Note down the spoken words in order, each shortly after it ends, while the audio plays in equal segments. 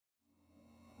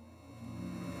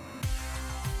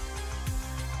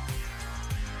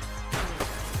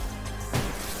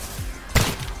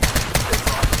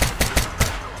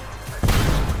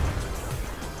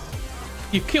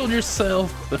You killed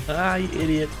yourself. Ah, you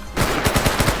idiot.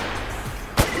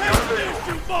 Take this,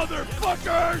 you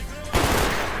motherfuckers!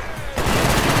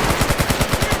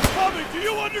 Coming, do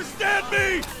you understand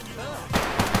me?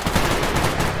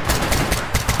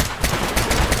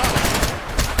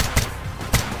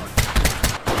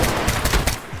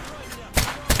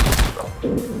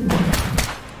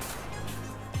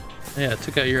 Yeah,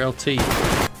 took out your LT.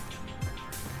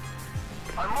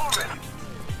 I'm moving.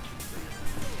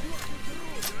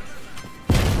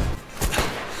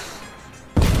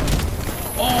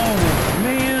 Oh,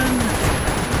 man.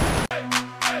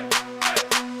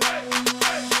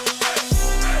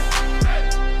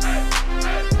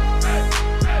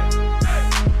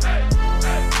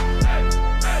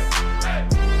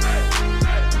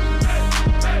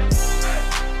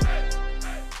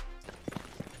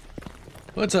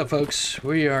 What's up, folks?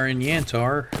 We are in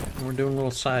Yantar, and we're doing a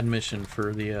little side mission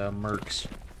for the mercs.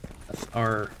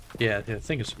 Yeah, I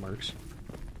think it's mercs.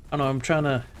 I don't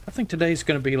know, I think today's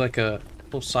gonna be like a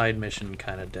little side mission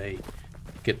kind of day.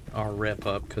 Get our rep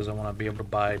up, because I want to be able to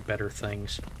buy better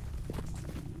things.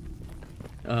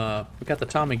 We got the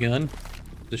Tommy gun.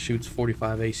 This shoots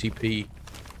 45 ACP.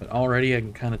 But already I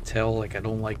can kind of tell, like, I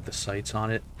don't like the sights on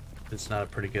it. It's not a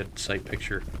pretty good sight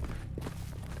picture.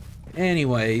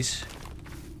 Anyways,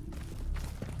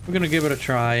 we're gonna give it a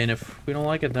try, and if we don't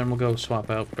like it, then we'll go swap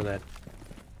out for that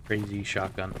crazy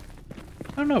shotgun.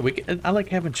 I don't know, I like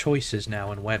having choices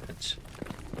now in weapons.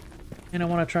 And I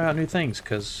want to try out new things,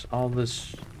 because all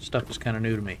this stuff is kind of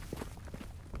new to me.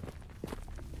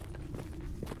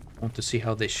 I want to see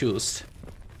how they shoot.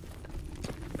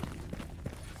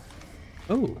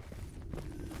 Oh.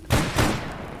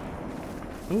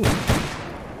 Ooh.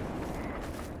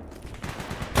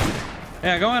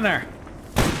 Yeah, go in there.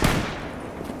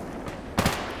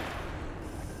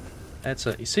 That's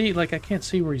you see, like, I can't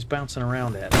see where he's bouncing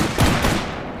around at.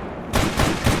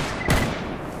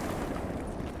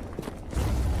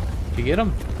 You get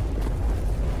him?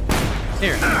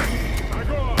 Here.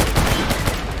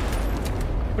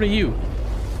 What are you?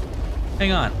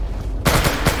 Hang on.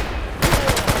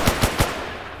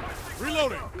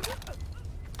 Reloading.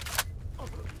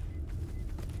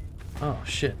 Oh,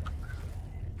 shit.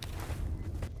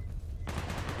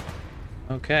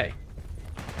 Okay.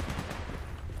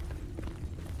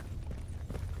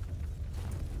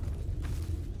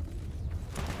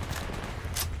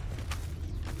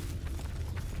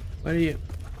 What are you?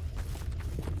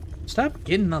 Stop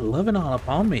getting the loving all up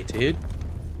on me, dude.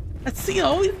 I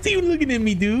always see you looking at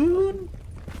me, dude.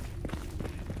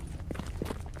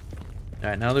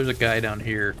 Alright, now there's a guy down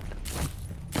here,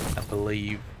 I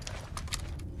believe.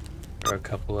 Or a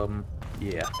couple of them.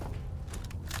 Yeah.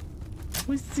 I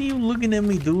always see you looking at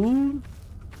me, dude.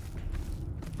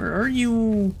 Where are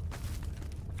you?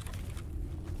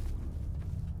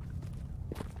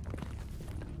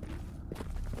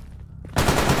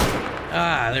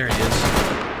 Ah, there he is.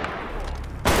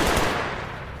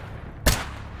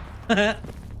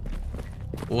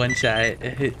 One shot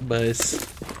hit buzz.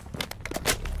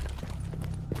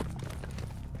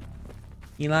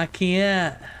 You like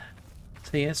it?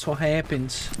 See, that's what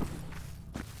happens.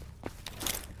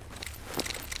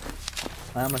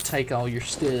 I'm gonna take all your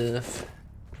stuff.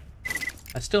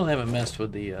 I still haven't messed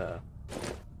with the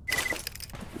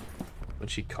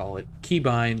what you call it,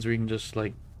 keybinds, where you can just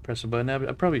like press a button.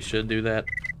 I probably should do that,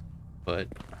 but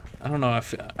I don't know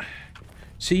if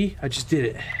see, I just did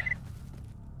it.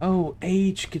 Oh,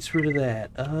 H gets rid of that.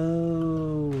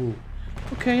 Oh,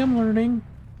 okay, I'm learning.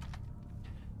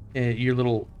 Your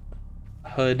little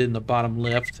HUD in the bottom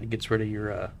left, it gets rid of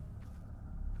your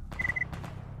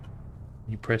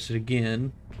you press it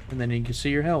again, and then you can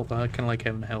see your health. I kind of like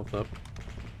having the health up.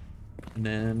 And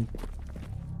then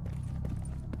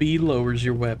B lowers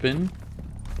your weapon.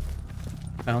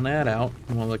 Found that out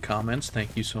in one of the comments.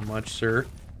 Thank you so much, sir.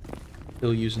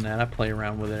 Still using that. I play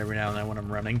around with it every now and then when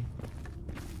I'm running.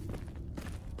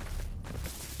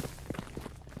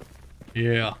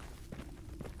 Yeah.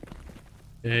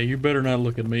 Yeah, you better not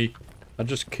look at me. I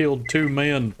just killed 2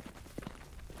 men.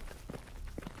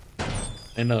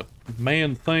 And a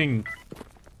man thing.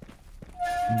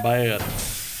 Bad.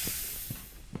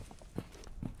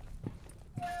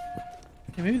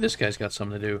 Hey, maybe this guy's got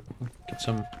something to do. Get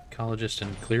some ecologist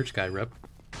and clear sky rep.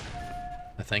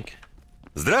 I think.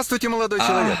 Здравствуйте, молодой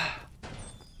человек.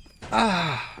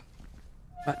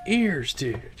 My ears,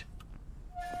 dude.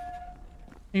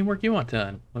 Any work you want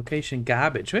done? Location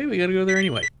garbage. Wait, we gotta go there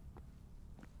anyway.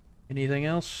 Anything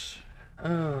else?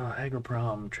 Oh,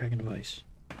 Agroprom, tracking device.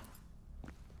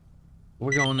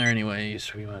 We're going there anyway,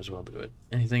 so we might as well do it.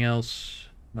 Anything else?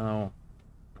 No.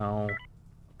 No.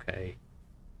 Okay.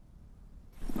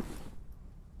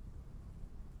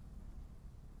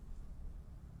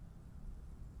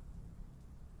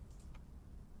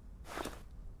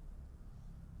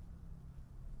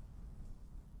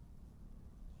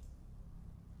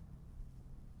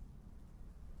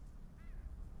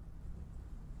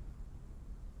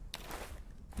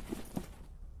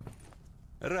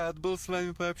 Рад был с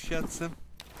вами пообщаться.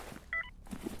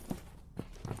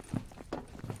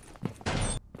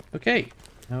 Okay.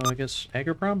 Now I guess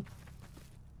Agroprom?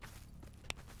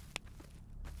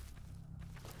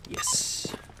 Yes.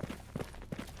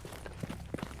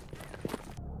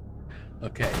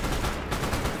 Okay.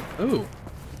 Ooh.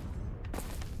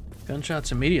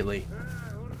 Gunshots immediately.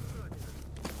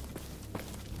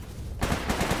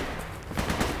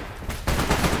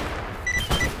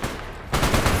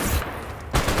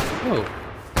 Whoa.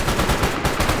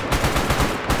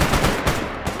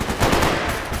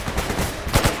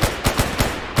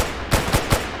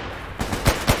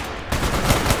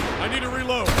 I need to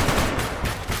reload.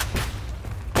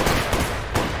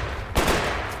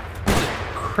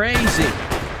 Crazy.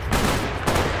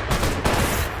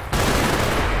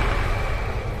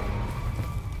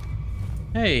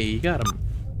 Hey, you got him.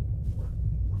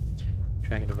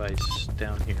 Tracking device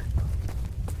down here.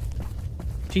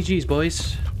 GG's,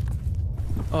 boys.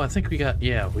 Oh, I think we got,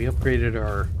 yeah, we upgraded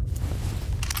our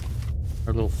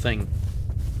little thing.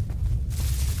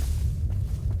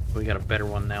 We got a better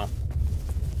one now.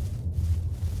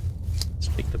 Let's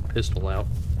take the pistol out.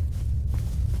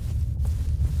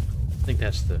 I think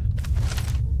that's the...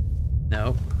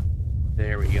 No.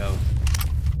 There we go.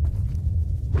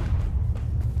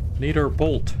 Need our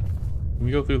bolt. Can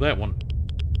we go through that one?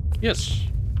 Yes.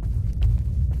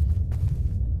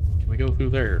 Can we go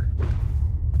through there?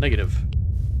 Negative.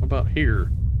 What about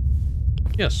here?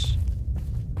 Yes.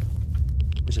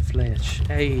 There's a flash.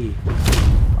 Hey.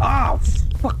 Oh,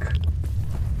 fuck.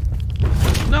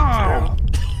 No!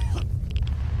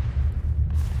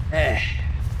 Eh.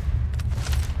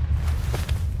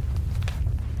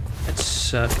 That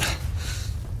sucked.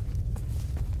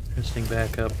 Testing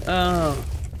back up. Oh.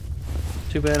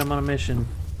 Too bad I'm on a mission.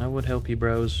 I would help you,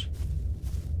 bros.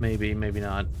 Maybe, maybe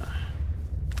not.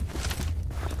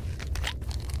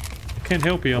 I can't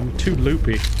help you, I'm too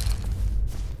loopy.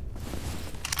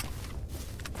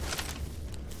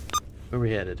 Where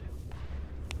we headed?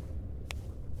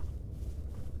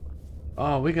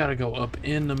 Oh, we gotta go up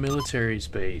in the military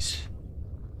space.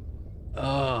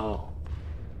 Oh.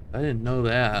 I didn't know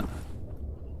that.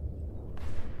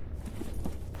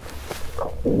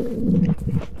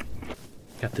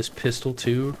 Got this pistol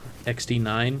too,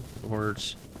 XD9, or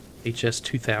it's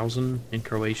HS-2000 in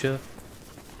Croatia.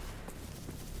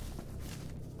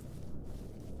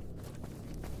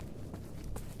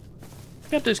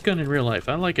 Got this gun in real life.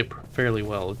 I like it fairly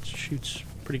well. It shoots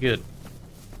pretty good.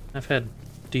 I've had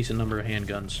a decent number of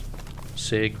handguns.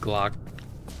 SIG, Glock.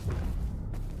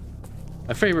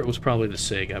 My favorite was probably the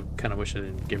SIG. I kind of wish I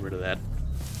didn't get rid of that.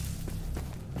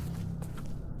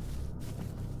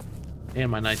 And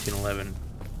my 1911.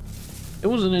 It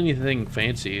wasn't anything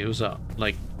fancy. It was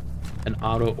like an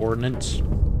auto ordnance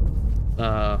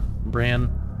brand,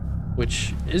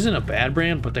 which isn't a bad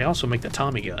brand, but they also make the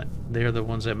Tommy gun. They're the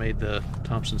ones that made the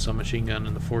Thompson submachine gun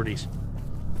in the 40s.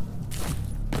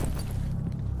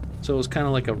 So it was kind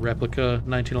of like a replica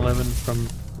 1911 from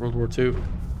World War II.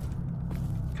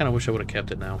 Kind of wish I would have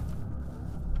kept it now.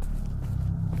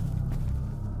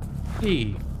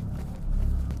 Hey.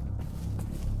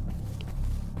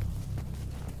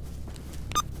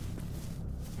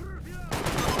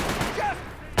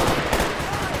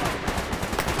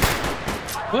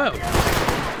 Whoa!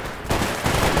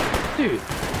 Dude.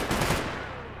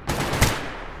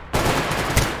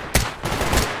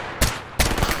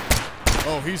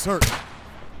 Oh, he's hurt.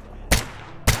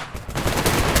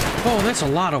 Oh, that's a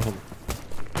lot of them.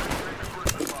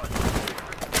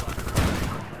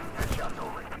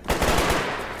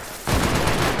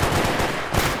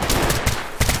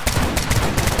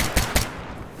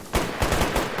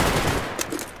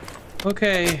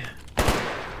 Okay.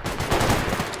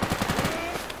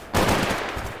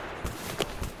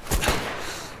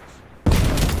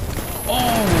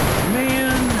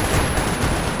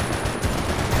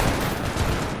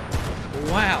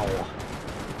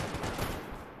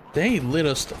 They lit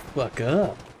us the fuck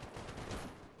up.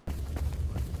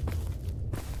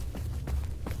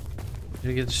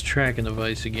 Gotta get this tracking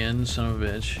device again, son of a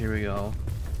bitch. Here we go.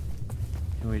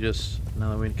 Can we just,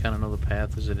 now that we kind of know the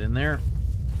path, is it in there?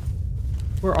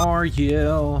 Where are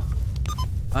you?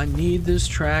 I need this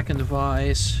tracking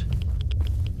device.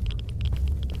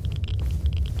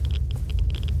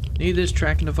 Need this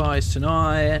tracking device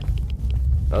tonight.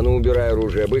 А ну убирай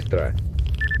оружие, быстро.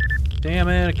 Damn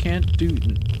it, I can't do...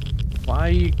 Why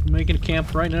are you making a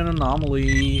camp right in an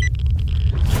anomaly?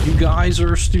 You guys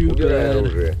are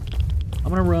stupid. I'm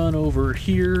gonna run over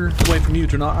here, away from you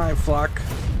tonight, fuck.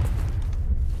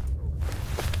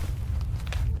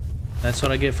 That's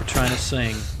what I get for trying to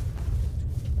sing.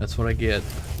 That's what I get.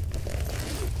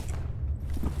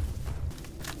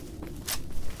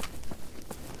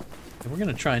 We're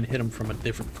gonna try and hit him from a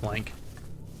different flank.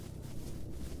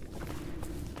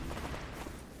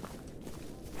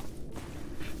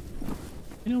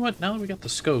 You know what? Now that we got the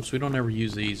scopes, we don't ever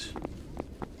use these.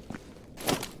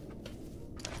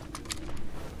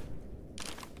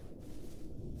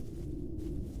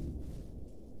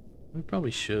 We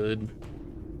probably should.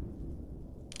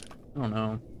 I don't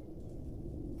know.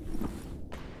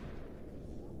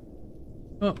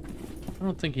 Oh, I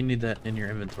don't think you need that in your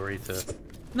inventory to...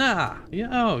 Nah! Yeah,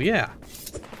 oh, yeah.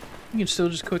 You can still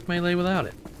just quick melee without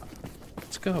it.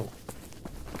 Let's go.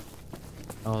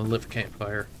 Oh, lit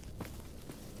campfire.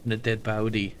 And a dead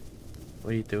body.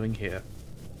 What are you doing here?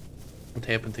 What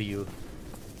happened to you?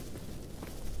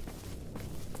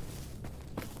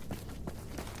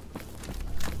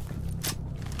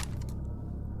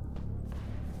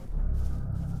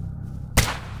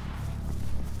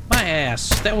 My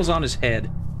ass! That was on his head.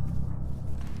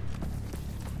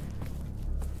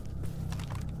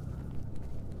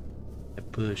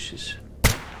 That bush is...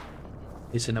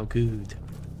 It's no good.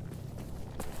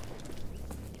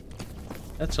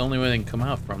 That's the only way they can come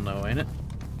out from, though, ain't it?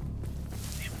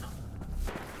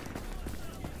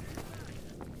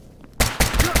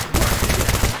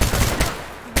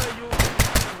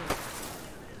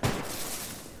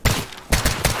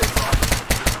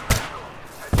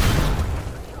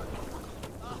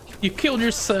 You killed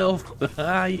yourself!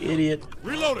 Ah, you idiot.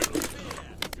 Reloading!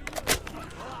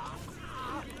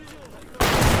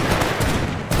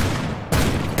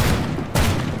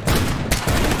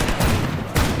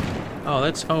 Oh,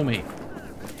 that's homie.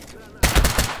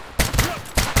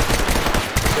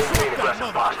 Maintain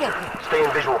aggressive posture. Stay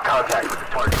in visual contact with the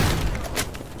target.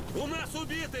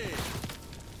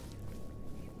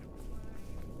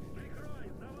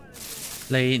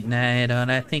 Late night,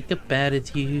 all I think about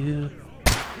is you.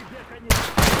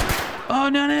 Oh,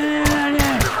 no, no, no, no,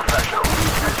 no! Professional.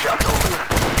 Headshot over.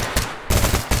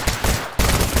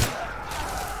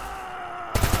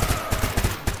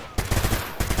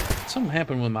 Something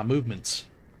happened with my movements.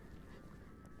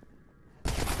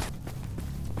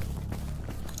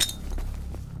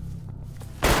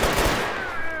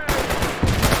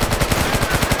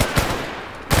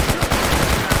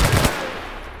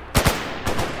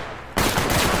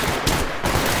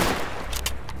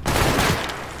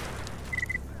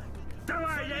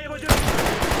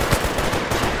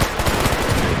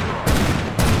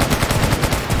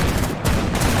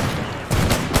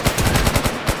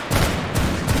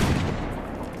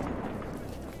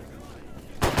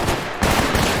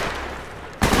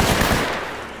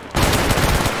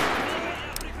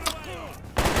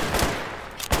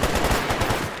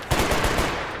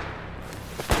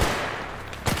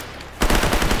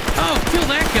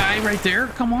 Right there,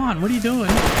 come on, what are you doing?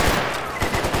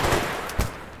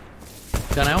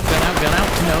 Gun out, gun out, gun out.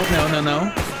 No, no, no,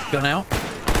 no. Gun out.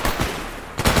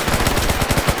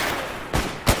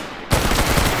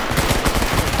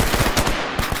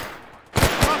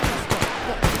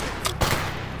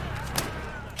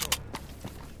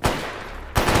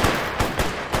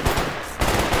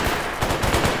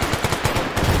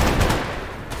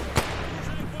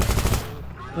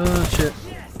 Oh, shit.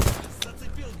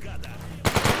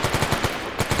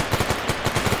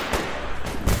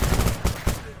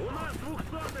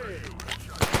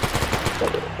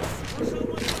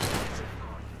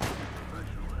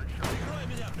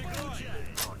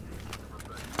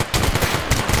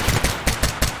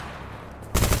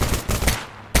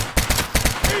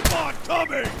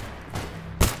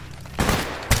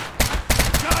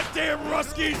 Goddamn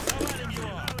Ruskies!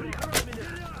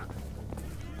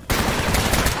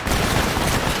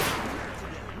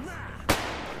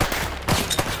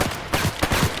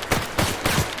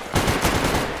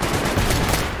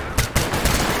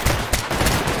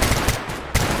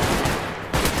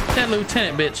 That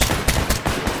lieutenant bitch.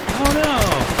 Oh no!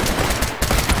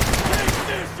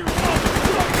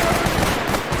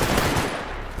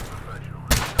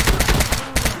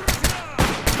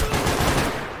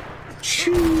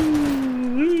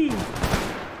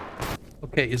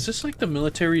 Okay, is this like the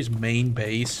military's main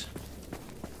base?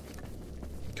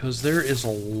 Because there is a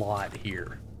lot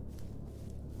here.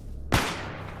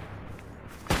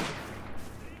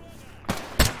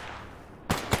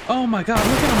 Oh my god,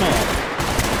 look at them all!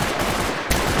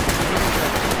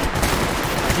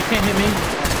 You can't hit me.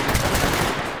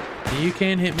 You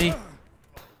can't hit me.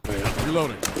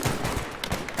 Reloading.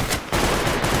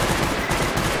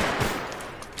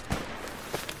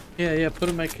 Yeah, yeah, put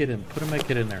a med kit in. Put a med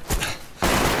kit in there.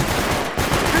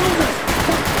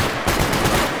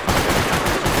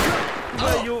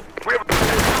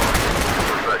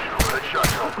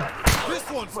 This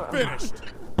one's finished.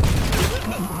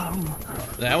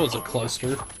 That was a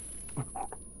cluster.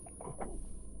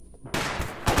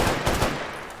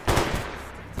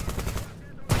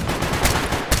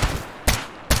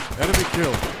 Enemy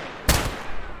killed.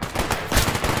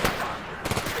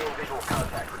 Stay in visual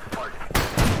contact with the target.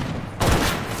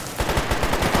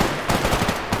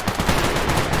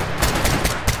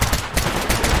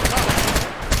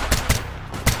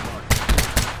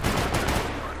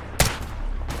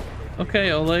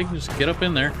 Okay, Oleg, just get up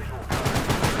in there.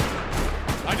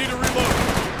 I need to reload.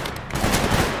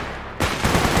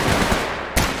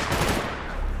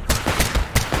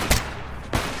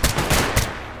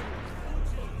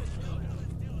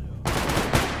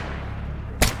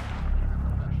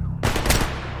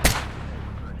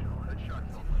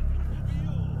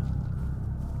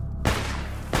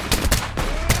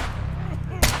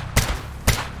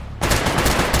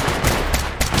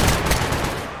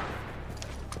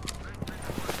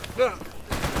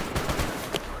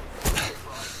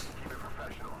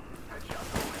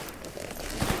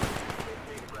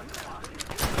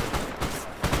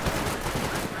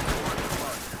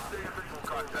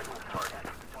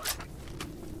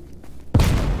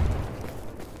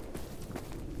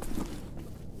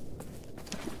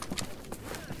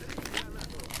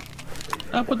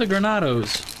 Up with the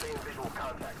granados.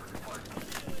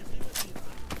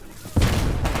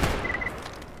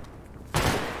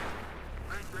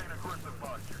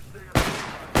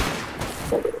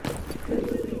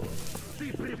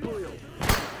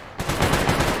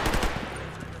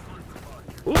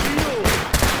 One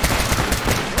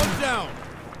down.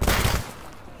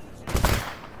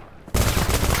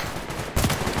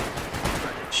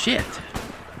 Shit.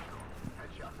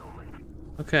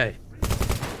 Okay.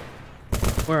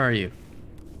 Where are you?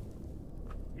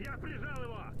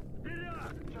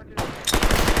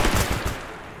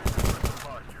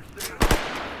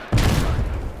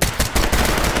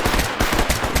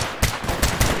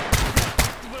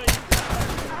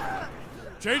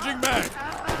 Changing mag.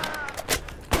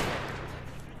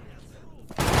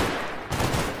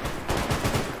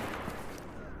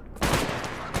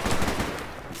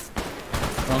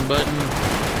 Wrong button.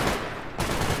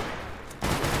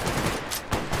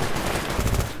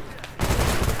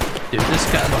 Dude, this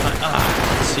guy behind.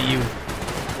 Ah, I see you.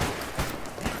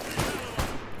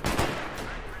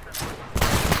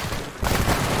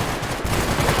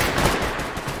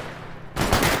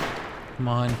 Come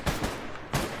on.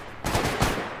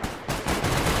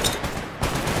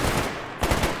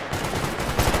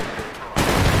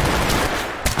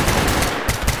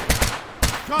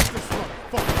 Drop this one.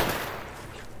 Fuck.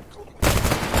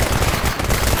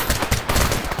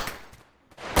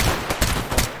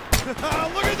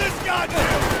 Look at this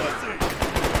goddamn pussy!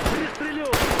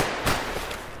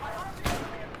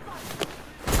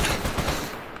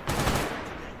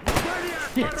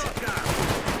 Shit.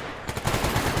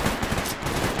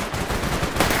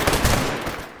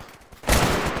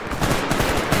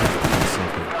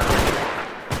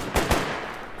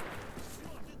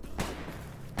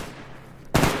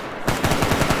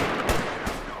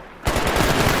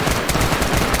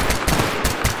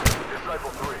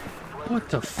 What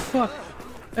the fuck?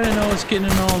 I didn't know I was getting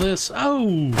in all this.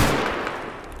 Oh!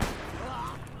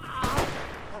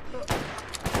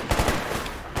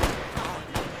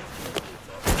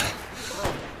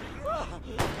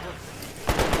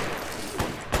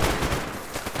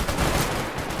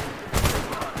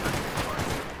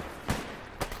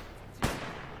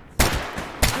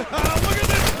 Look at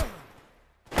this!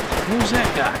 Who's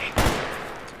that guy?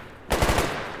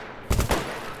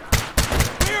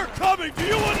 We're coming! Do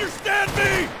you understand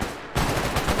me?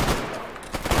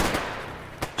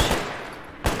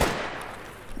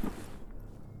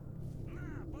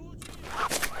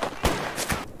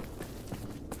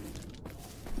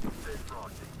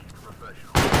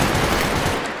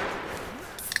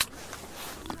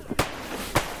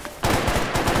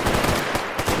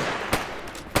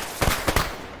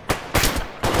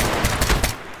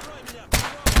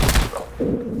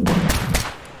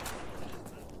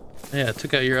 Yeah,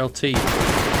 took out your LT.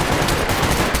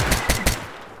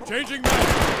 Changing mag.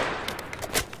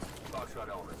 Boxshot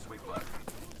element, sweep left.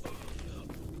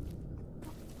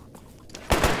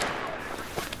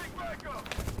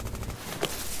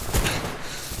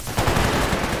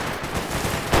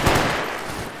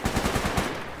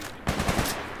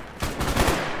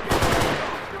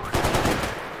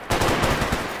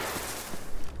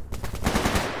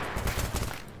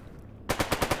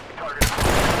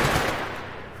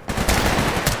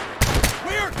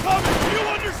 We're coming! Do you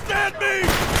understand me?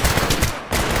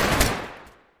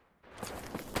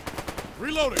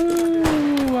 Reloading.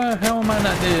 Ooh, how am I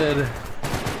not dead?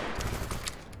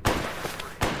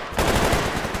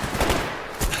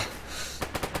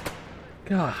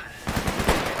 God.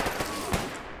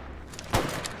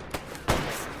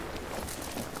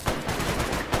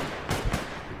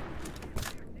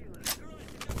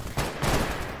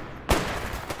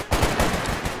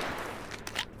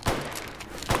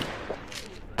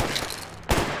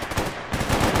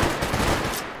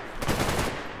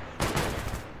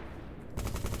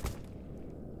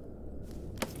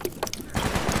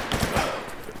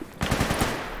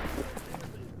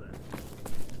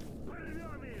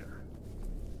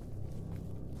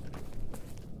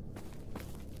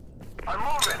 I'm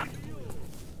moving.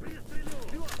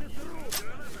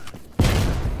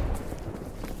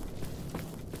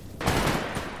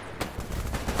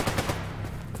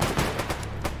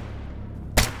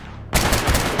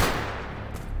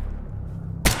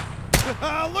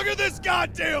 Look at this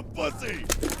goddamn pussy!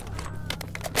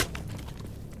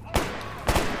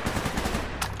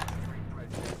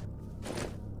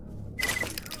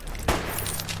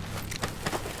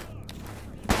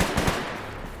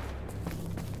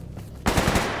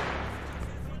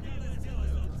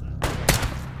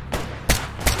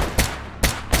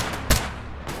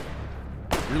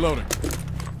 Reloading.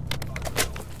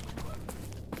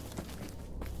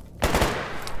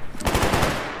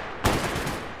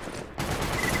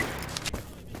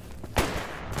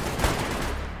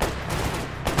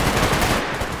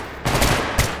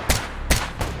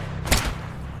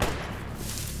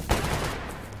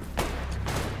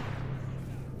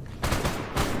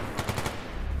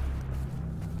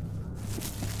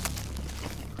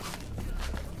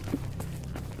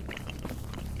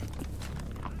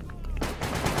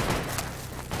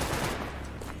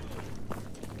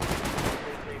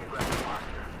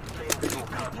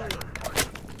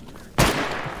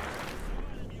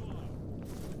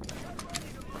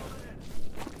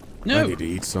 No. I need to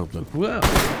eat something. Well.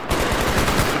 Take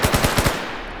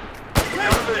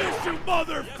this, you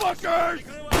motherfuckers!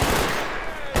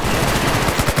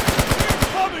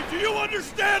 You're coming, do you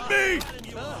understand me?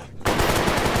 You're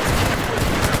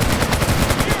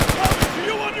coming, do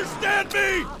you understand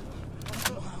me?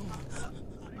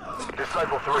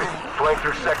 Disciple 3, flank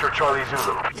through sector Charlie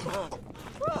Zulu.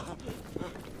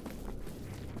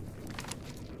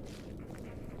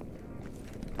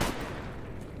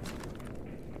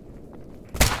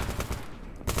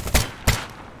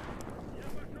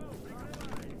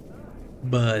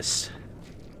 Bus.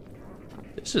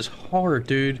 This is hard,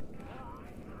 dude.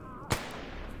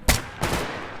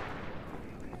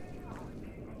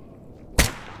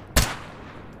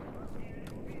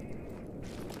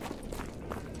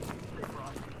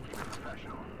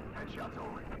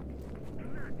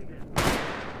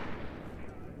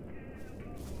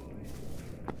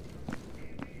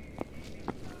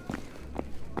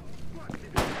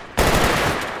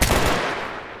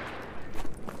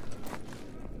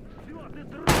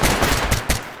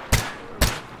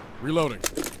 Reloading.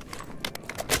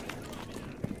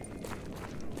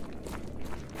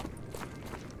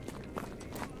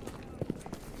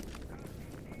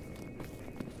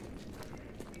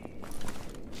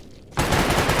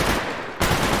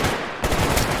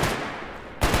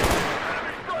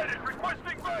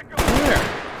 Where?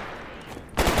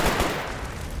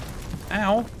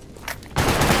 Ow.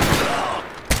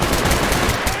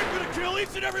 I'm gonna kill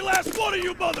each and every last one of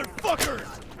you motherfuckers!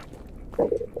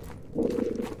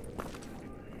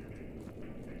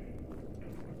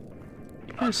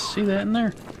 You guys see that in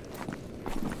there?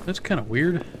 That's kind of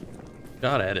weird.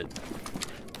 Got at it.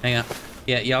 Hang on.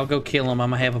 Yeah, y'all go kill him. I'm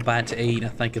gonna have a bite to eat. I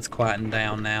think it's quieting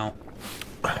down now.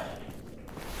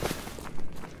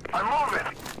 I'm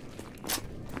moving.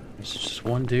 There's just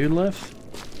one dude left?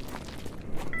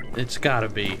 It's gotta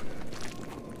be.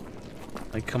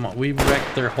 Like, come on. We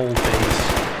wrecked their whole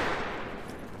base.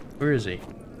 Where is he?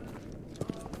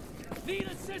 Need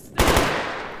assistance!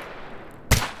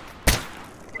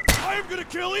 I'm gonna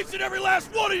kill each and every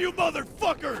last one of you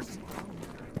motherfuckers!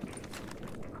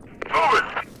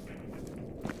 Moving.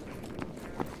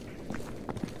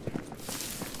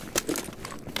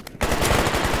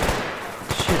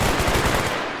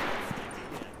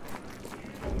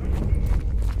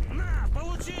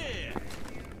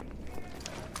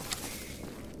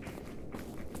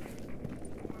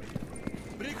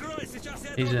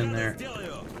 He's in there. Look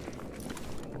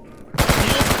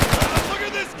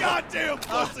at this goddamn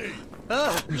pussy!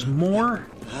 There's more?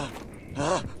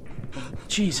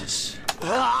 Jesus.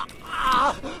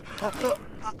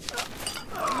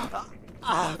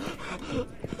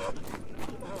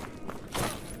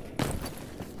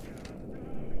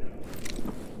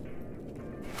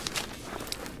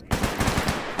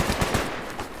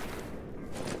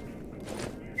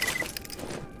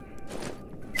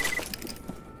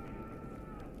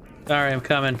 Sorry, I'm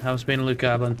coming. I was being a loot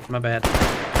goblin. My bad.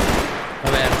 My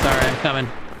bad. Sorry, I'm coming.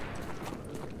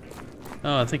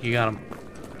 Oh, I think you got him.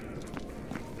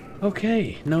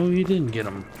 Okay. No, you didn't get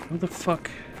him. Where the fuck?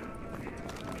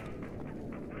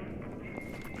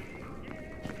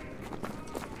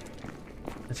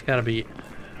 It's gotta be...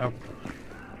 Oh.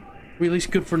 We're at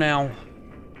least good for now.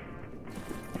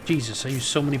 Jesus, I use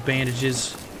so many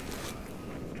bandages.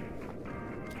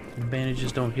 And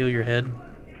bandages don't heal your head.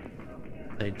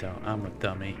 They don't. I'm a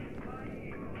dummy.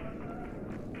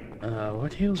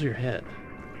 What heals your head?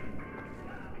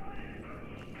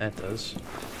 That does.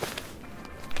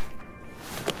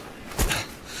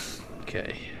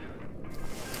 Okay.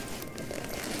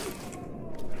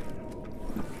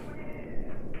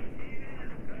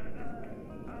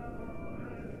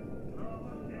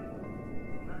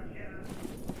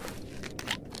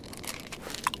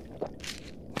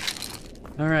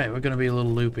 Alright, we're gonna be a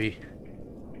little loopy.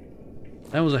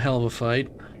 That was a hell of a fight.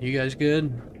 You guys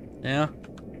good? Yeah?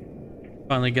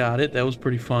 Finally got it. That was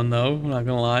pretty fun though, I'm not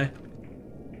gonna lie.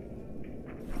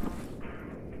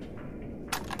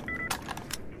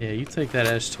 Yeah, you take that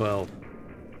S.T.A.L.K.E.R.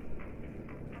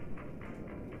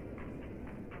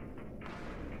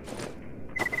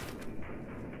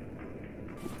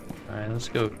 Alright, let's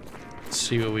go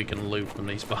see what we can loot from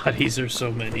these bodies. There's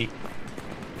so many.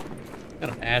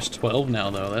 Got an S.T.A.L.K.E.R now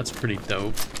though, that's pretty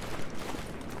dope.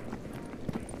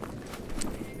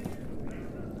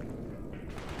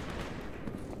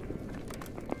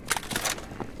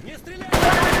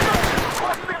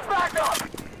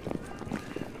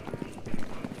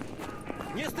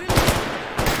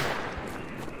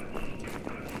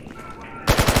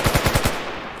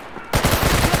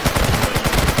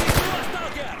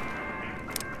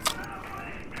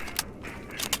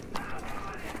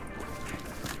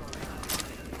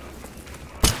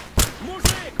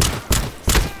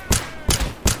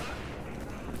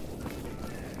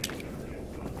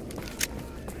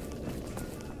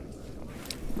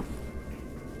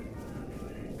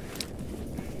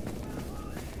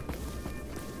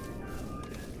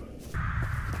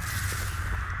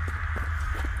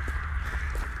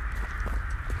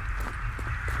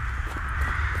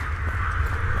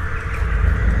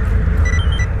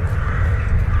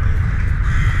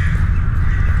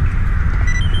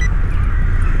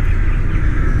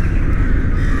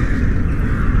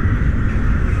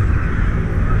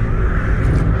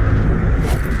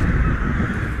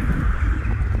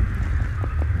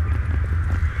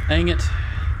 Dang it.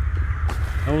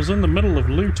 I was in the middle of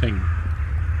looting.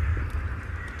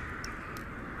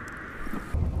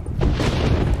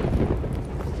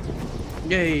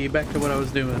 Yay, back to what I was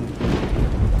doing.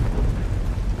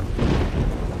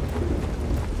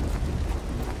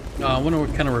 I wonder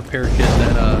what kind of repair kit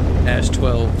that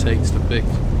S.T.A.L.K.E.R takes to fix.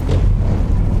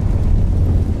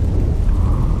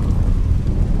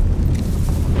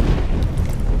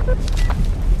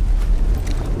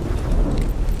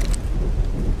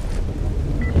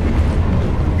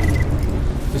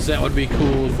 That would be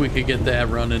cool if we could get that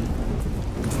running.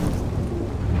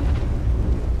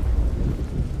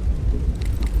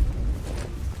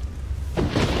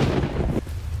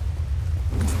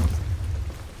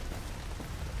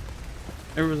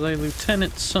 There was a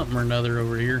lieutenant something or another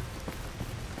over here.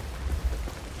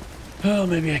 Oh,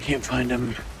 maybe I can't find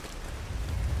him.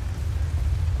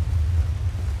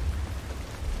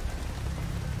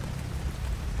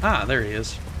 Ah, there he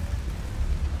is.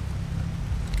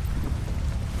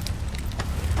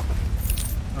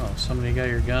 Oh, somebody got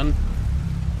your gun?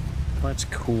 That's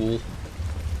cool.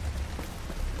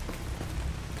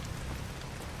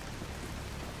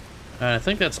 I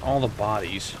think that's all the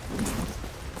bodies.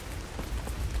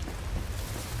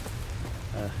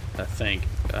 I think.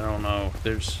 I don't know.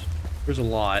 There's a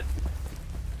lot.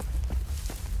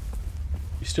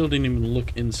 You still didn't even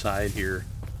look inside here.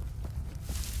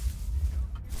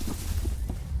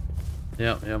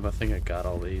 Yep, I think I got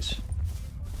all these.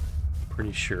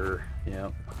 Pretty sure.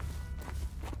 Yep.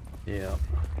 Yep.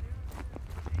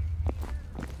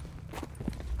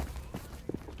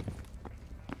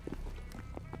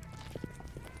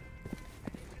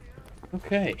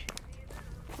 Okay.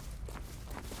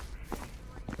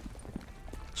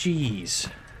 Jeez.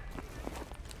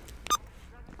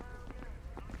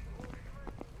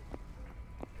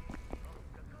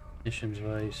 Missions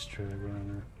vice, try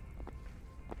runner.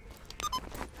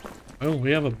 Well,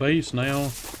 we have a base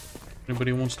now.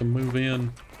 Anybody wants to move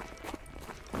in?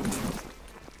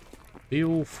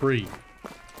 Feel free.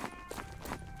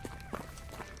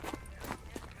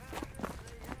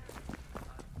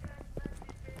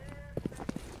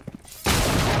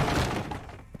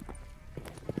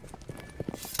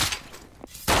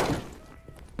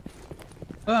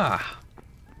 Ah!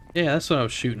 Yeah, that's what I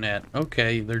was shooting at.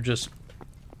 Okay, they're just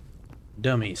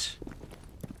dummies.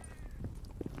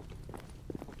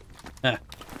 Ah.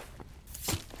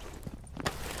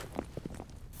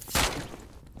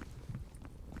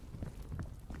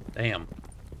 Damn.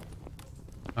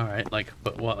 Alright, like,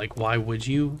 but what, like, why would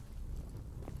you?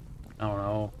 I don't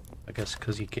know. I guess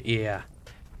because you can, yeah.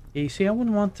 Yeah, you see, I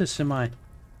wouldn't want this in my,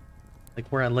 like,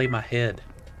 where I lay my head.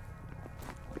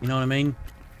 You know what I mean?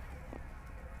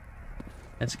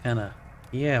 That's kind of,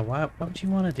 yeah, why would you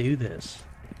want to do this?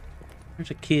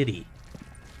 There's a kitty.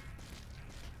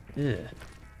 Ugh.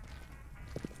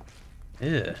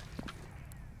 Ugh.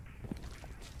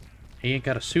 He ain't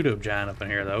got a pseudo giant up in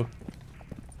here, though.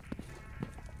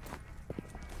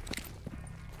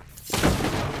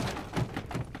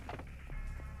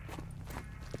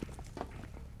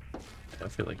 I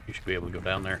feel like you should be able to go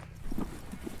down there.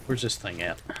 Where's this thing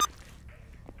at?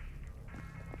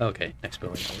 Okay, next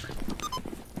building over.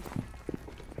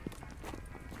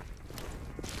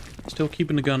 Still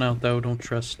keeping the gun out, though. Don't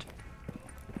trust.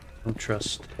 Don't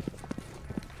trust.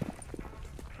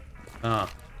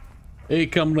 Ah. Hey,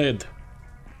 comrade.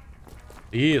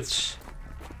 Yes.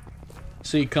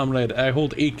 See, comrade, I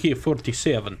hold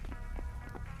AK-47.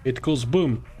 It goes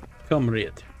boom,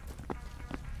 comrade.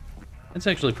 It's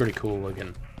actually pretty cool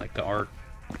looking, like the art.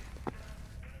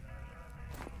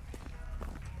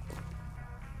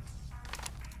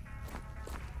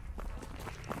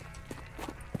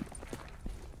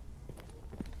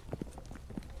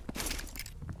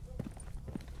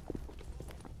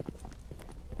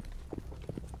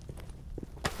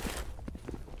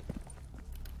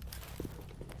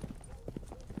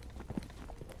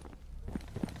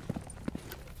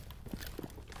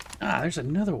 Ah, there's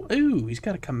another one. Ooh, he's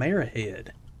got a Chimera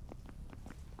head.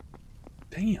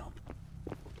 Damn.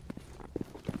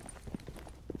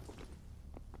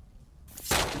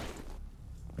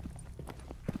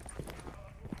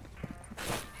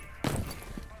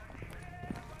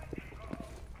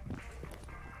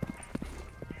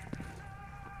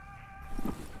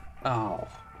 Oh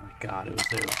my god, it was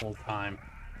there the whole time.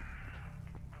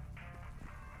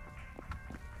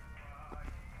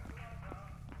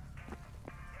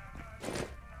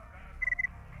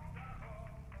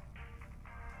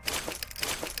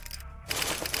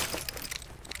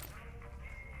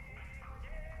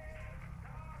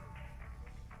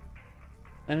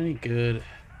 That ain't good.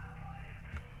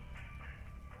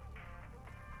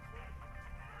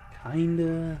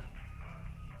 Kinda.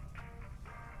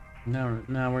 No,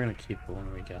 we're gonna keep the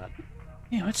one we got.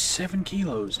 Yeah, that's 7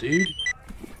 kilos, dude.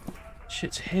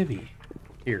 Shit's heavy.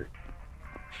 Here.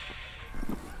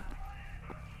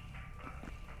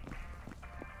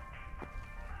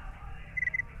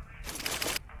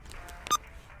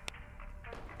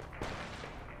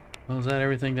 Well, is that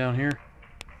everything down here?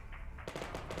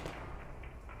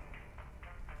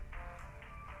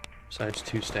 Besides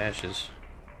 2 stashes.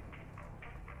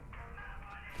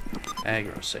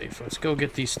 Agro safe. Let's go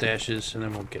get these stashes and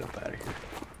then we'll get up out of here.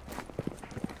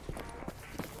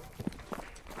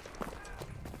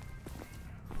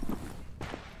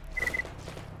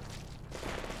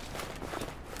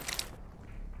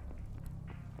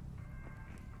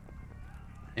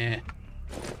 Eh.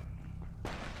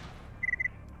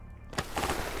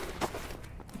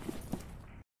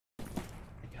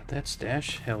 I got that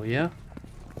stash. Hell yeah.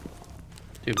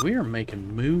 Dude, we are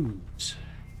making moves.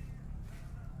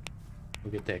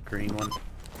 We'll get that green one.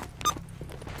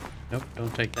 Nope,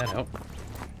 don't take that out.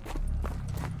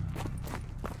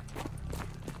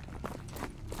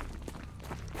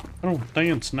 I don't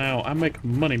dance now. I make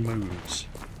money moves,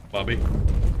 Bobby.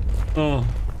 Oh,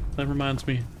 that reminds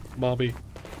me, Bobby.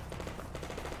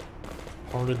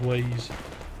 Parted ways.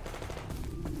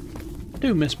 I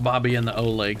do miss Bobby and the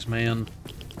O-legs, man.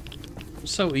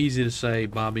 It's so easy to say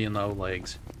Bobby and the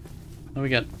O-legs. Oh, we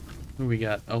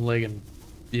got O-leg and,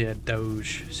 yeah,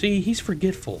 Doge. See, he's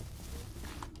forgetful.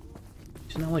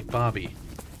 He's not like Bobby.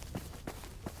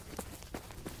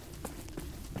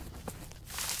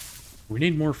 We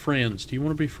need more friends. Do you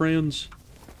want to be friends?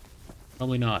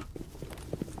 Probably not.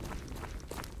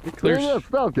 There's... Yes,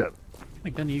 Falcon. What kind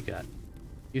of gun you got?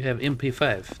 You have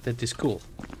MP5. That is cool.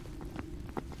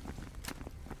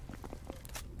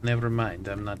 Never mind,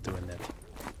 I'm not doing that.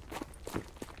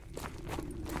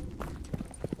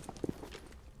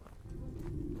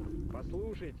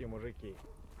 Послушайте, мужики.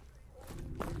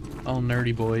 All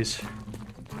nerdy boys.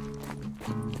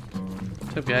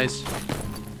 What's up, guys?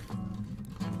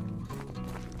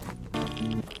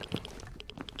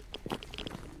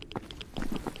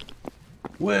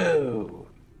 Whoa!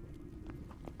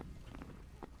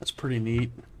 That's pretty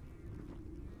neat.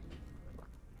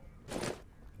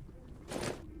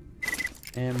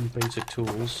 and basic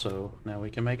tools, so now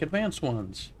we can make advanced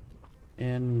ones.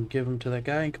 And give them to that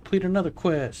guy and complete another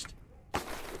quest. Let's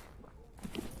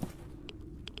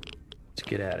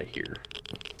get out of here.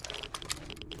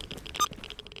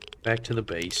 Back to the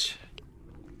base.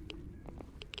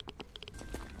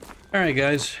 Alright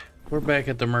guys, we're back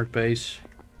at the Merc base.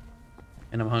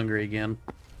 And I'm hungry again.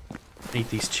 Eat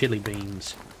these chili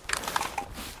beans.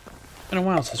 Been a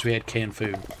while since we had canned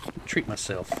food. Treat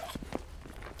myself.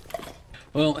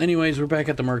 Well, anyways, we're back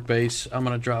at the Merc base. I'm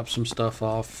gonna drop some stuff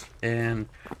off, and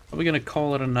we're gonna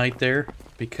call it a night there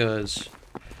because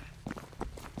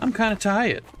I'm kind of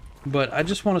tired. But I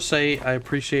just want to say I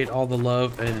appreciate all the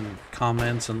love and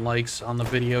comments and likes on the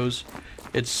videos.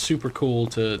 It's super cool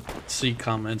to see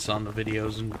comments on the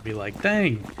videos and be like,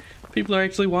 dang, people are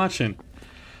actually watching.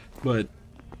 But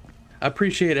I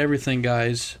appreciate everything,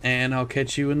 guys, and I'll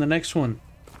catch you in the next one.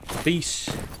 Peace.